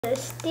the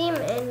steam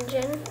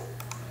engine,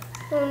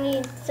 we'll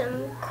need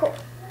some coal.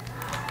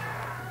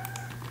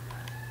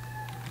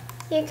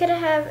 You could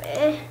have,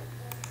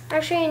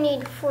 actually you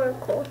need 4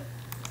 coal.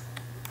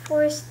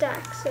 4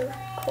 stacks of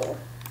coal.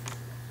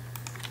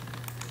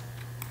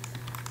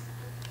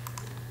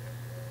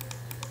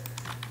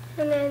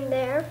 And then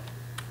there.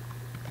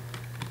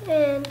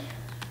 And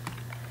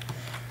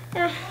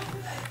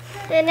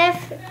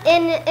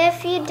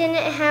if you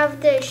didn't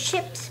have the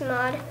ships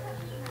mod,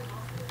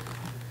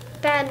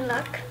 bad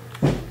luck.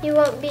 You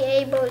won't be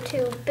able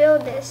to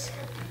build this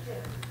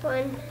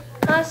one.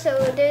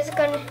 Also, there's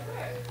gonna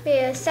be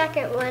a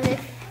second one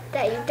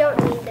that you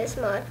don't need this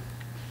mod.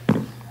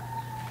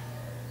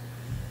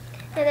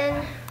 And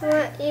then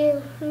what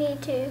you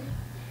need to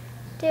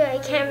do, I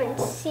can't even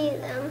see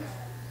them.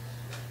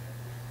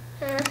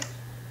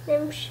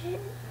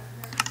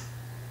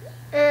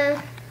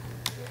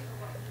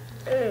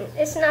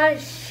 It's not a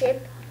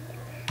ship.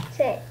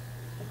 Say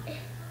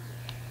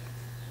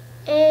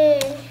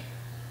air.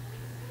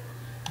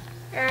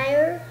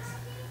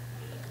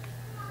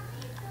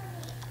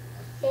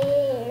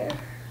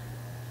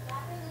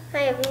 I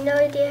have no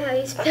idea how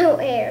you spell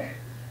air.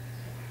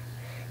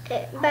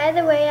 By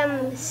the way,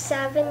 I'm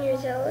 7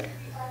 years old.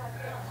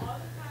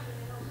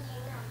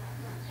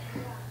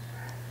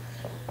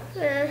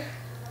 Or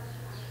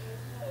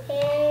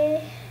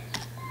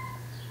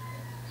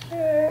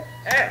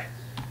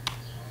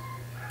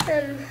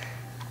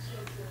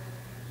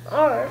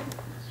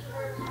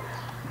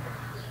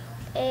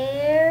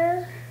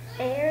air.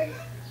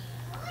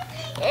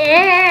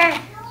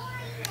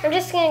 I'm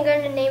just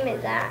gonna name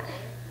it that.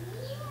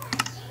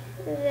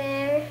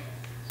 There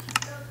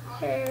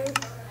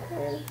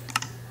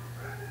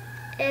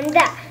and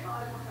that.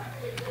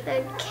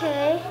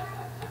 Okay.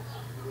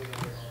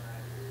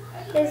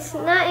 It's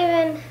not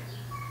even.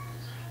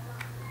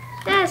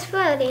 That's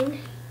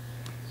floating.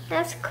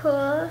 That's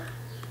cool.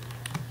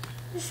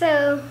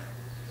 So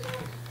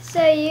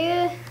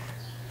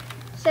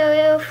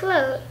it'll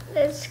float.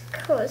 That's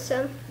cool.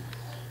 So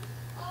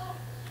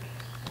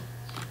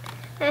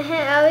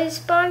I always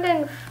spawned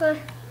in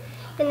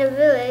a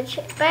village.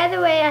 By the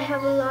way, I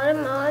have a lot of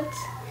mods,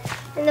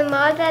 and the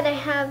mod that I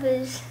have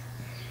is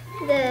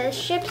the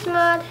ships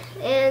mod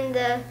and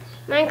the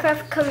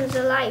Minecraft Comes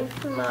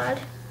Alive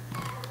mod.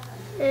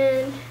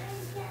 And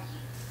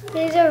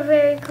these are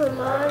very cool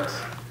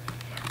mods.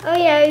 Oh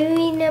yeah,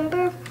 you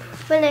remember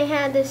when I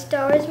had the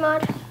Star Wars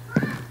mod?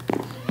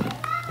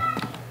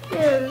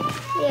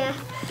 Yeah.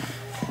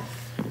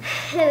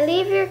 And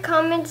leave your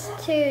comments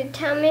to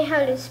tell me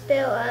how to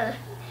spell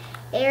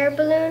air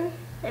balloon.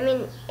 I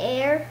mean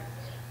air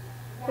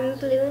and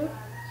balloon.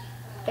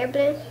 Air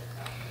balloon.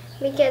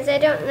 Because I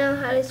don't know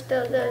how to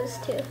spell those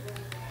two.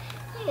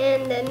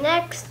 And the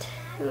next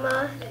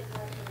mod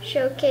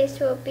showcase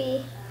will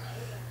be,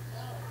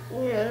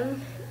 there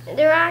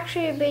will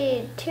actually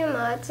be 2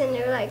 mods, and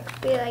there will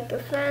be like a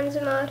fans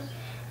mod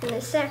and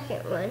the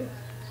second one.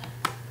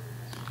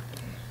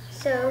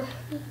 So,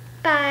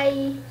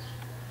 bye.